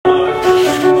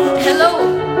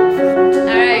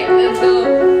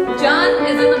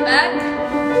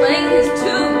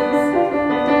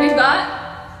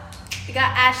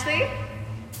Ashley.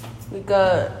 We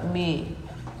got me.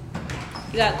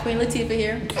 You got Queen Latifah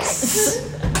here.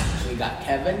 We got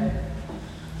Kevin.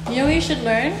 You know what you should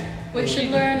learn? We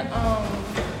should learn,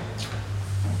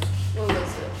 what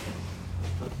was it?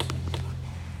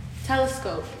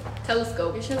 Telescope.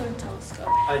 You should learn telescope.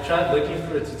 I tried looking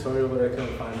for a tutorial, but I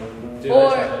couldn't find one. Dude,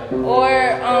 Or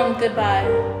goodbye.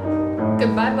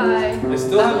 Goodbye bye.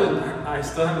 I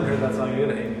still haven't heard that song. You're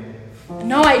gonna hate me.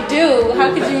 No, I do. How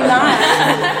could you not?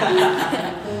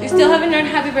 You still haven't learned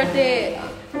Happy Birthday.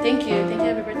 Thank you,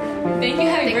 Happy Birthday. Thank you,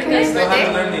 happy I birthday. still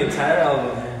haven't learned the entire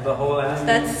album, the whole ass.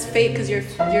 That's fake because you're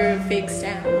a fake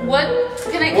stan. What?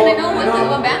 Can I know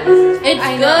what band this is? It's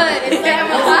I good. know. It's like a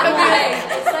Okay.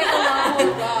 long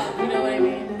rock. You know what I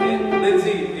mean?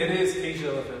 Lindsay, it is Cage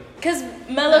Elephant. Because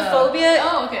Melophobia.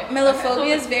 Oh, okay.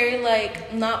 Melophobia is very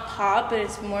like not pop, but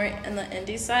it's more on the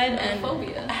indie side.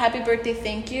 Melophobia. And Happy Birthday,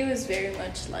 Thank You is very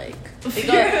much like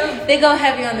they go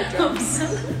heavy on the drums.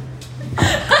 It's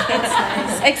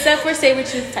nice, except for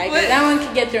Sabretooth Tiger. What? That one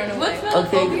can get thrown away. What's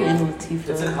Okay, Melophobia? Queen Latifah.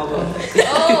 It's an album.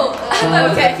 Oh, I thought it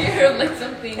was a fear of like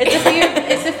something.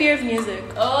 It's a fear of music.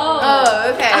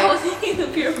 Oh, okay. I was thinking the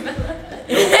fear of melon.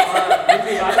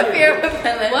 The fear of a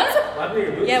melon. What?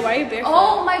 Yeah, why are you barefoot?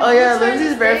 Oh my. Oh yeah, boots are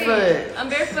Lindsay's insane. barefoot. I'm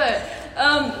barefoot.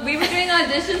 We were doing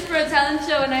auditions for a talent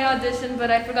show, and I auditioned,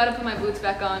 but I forgot to put my boots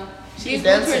back on. These boots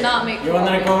were dancing. not made. You want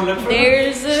to go look for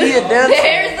There's She a a,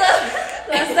 dancer.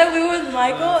 last time we were with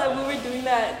Michael and we were doing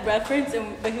that reference,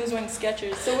 but he was wearing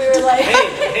Skechers, so we were like,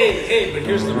 Hey, but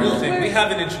here's the real thing. We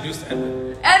haven't introduced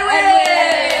Edwin.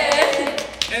 Edwin.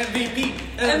 MVP.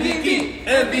 MVP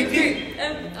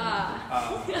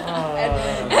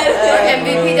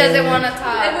doesn't want to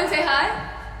talk. Edwin, say hi.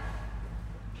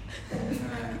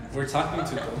 We're talking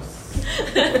to ghosts.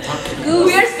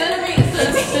 We are summoning the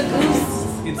goose.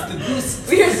 It's the goose.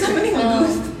 We are summoning the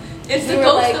goose. It's the we were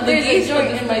ghost like, of the there's a geese joint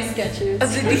of in the my place. Skechers. Of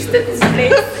the distant place.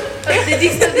 Of the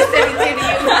distant cemetery.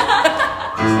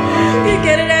 You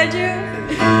get it, Andrew?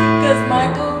 Because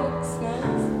Michael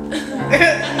smells.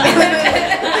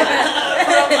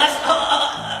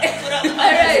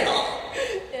 All right.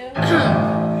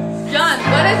 John,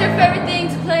 what is your favorite thing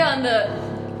to play on the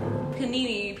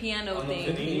panini piano thing?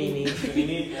 Panini.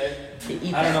 To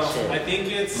eat I don't that know. shit. I think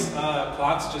it's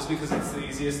clocks just because it's the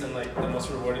easiest and like the most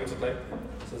rewarding to play.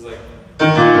 So it's like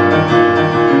That's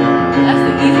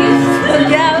the easiest.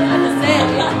 Yeah, I was gonna say.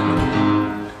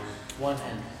 One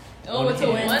hand. Oh, it's a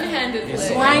one-handed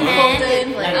play. Blindfolded.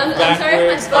 I'm sorry, I'm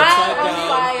backwards, sorry. upside on down,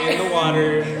 fire. in the water,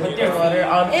 With the water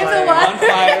on In the fire. water. on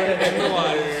fire, in the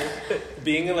water,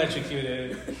 being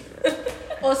electrocuted.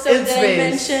 Also, In did I space.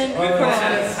 mention With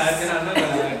piranhas? hands hiding on the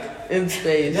back. In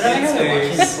space. Did I hear the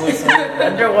watching voice?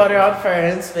 Underwater on fire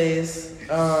in space.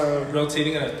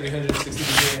 Rotating at a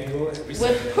 360-degree angle every With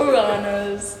second.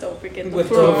 piranhas. Don't forget the With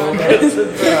piranhas.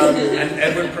 And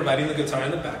Edward providing the guitar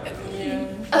in the back. Yeah.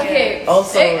 Okay.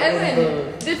 Also, hey, in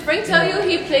Edwin, did Frank tell you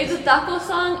he played the taco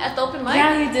song at the open mic?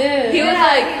 Yeah, he did. He was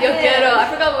like, yo quiero. I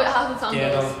forgot how the song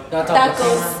Quiero. goes.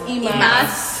 Tacos, imas.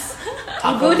 Mas.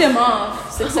 You booed him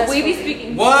off successfully. We be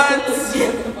speaking. What?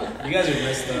 You guys are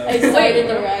messed up. I started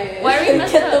the riot. Why are we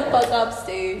messed Get up? the fuck off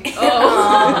stage. Oh.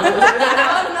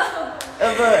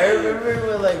 But I remember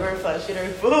when like we're flashing our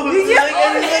phones. Like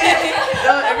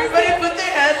everybody put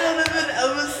their hands on them and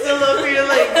Elva's still up here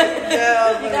like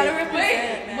down. You gotta represent.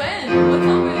 Wait, when? What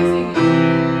song were you singing?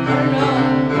 I don't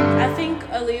know. I think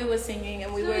Aaliyah was singing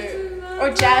and we were,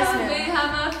 or Jasmine.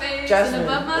 Behind my face Jasmine. and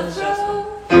above my It was throat.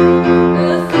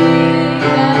 We'll sing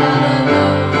down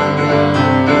alone.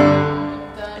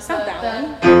 It's not that one.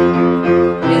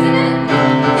 Isn't it?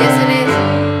 Yes, it is.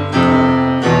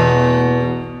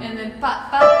 And then pa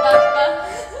pa pa pa.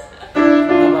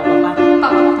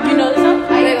 You know the song?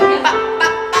 I go pa pa pa pa.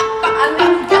 I'm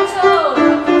in ghetto.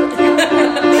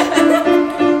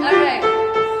 All right,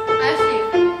 Ashley.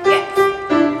 Yes. Do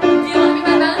you want to be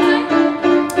my Valentine?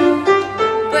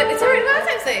 But it's already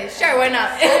Valentine's Day. Sure, why not?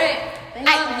 All right.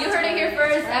 You heard it here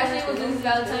first. Ashley will do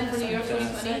Valentine for New York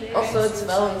 2020. Also, it's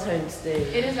Valentine's Day.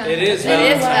 It is It Valentine's. is It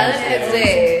is Valentine's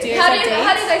Day. Do you How guys do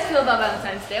have you dates? guys feel about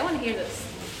Valentine's Day? I want to hear this.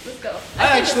 Let's go. I think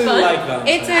it's actually fun. like Valentine's.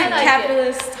 It's a I like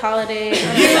capitalist holiday.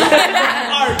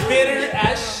 are bitter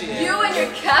as shit. You and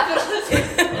your capitalism.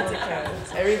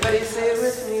 Everybody say it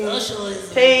with me.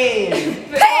 Socialism. Pain.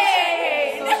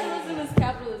 Hey! Socialism is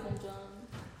capitalism, John.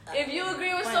 If you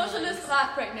agree with socialist,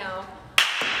 clap right now.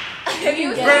 If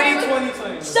you get Bernie agree with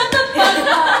 2020. shut the fuck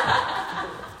up.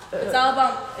 It's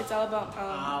all about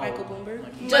Michael Bloomberg.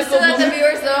 Just to let the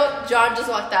viewers know, John just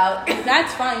walked out.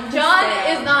 That's fine. He can John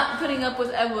stay is out. not putting up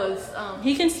with Edward's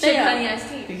He can stay shit out. honey iced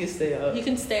tea. You can stay up. You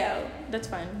can stay out. That's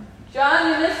fine. John,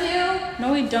 we miss you.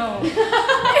 No, we don't.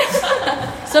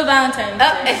 So Valentine's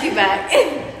Oh, Day. and she back.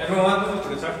 Everyone want to go to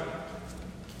the start?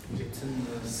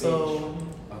 So,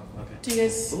 Do you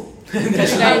guys? So, Do you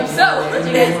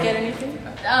guys get anything?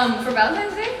 for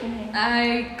Valentine's Day,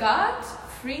 I got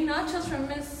free nachos from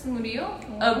Miss Murillo.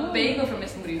 A bagel from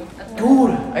Miss Murillo. That's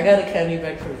Dude. I got a candy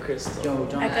bag from Crystal. Yo,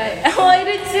 John. I got. Oh, I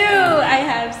did too. I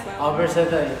have some. Albert said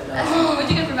that. What'd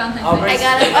you get for Valentine's Albert- Day? I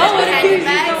got a Oh, bunch what of did candy you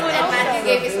bags, do? and Matthew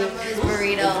gave me some of his You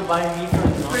burrito. can buy me for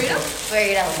Burrito?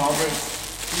 Burrito. Albert.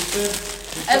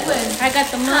 Edwin, I got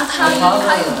the how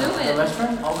munchies. you The doing?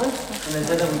 restaurant, Albert, and they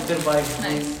said that we could buy.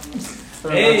 Nice.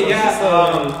 Hey,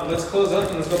 yeah, let's close up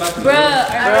and let's go back to the Bruh,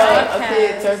 room. our Bro,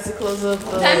 okay, podcast. time to close up the.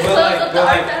 Time to But close like, up the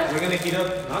archive. we're gonna heat up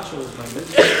nachos, my bitch.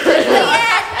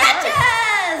 Yes,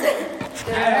 nachos!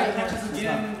 Yeah, catch us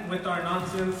again with our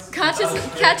nonsense. Catch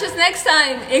us next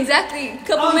time. Exactly.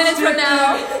 Couple minutes from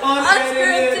now.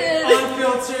 Unscripted, Unscripted.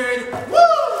 unfiltered.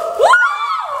 Woo!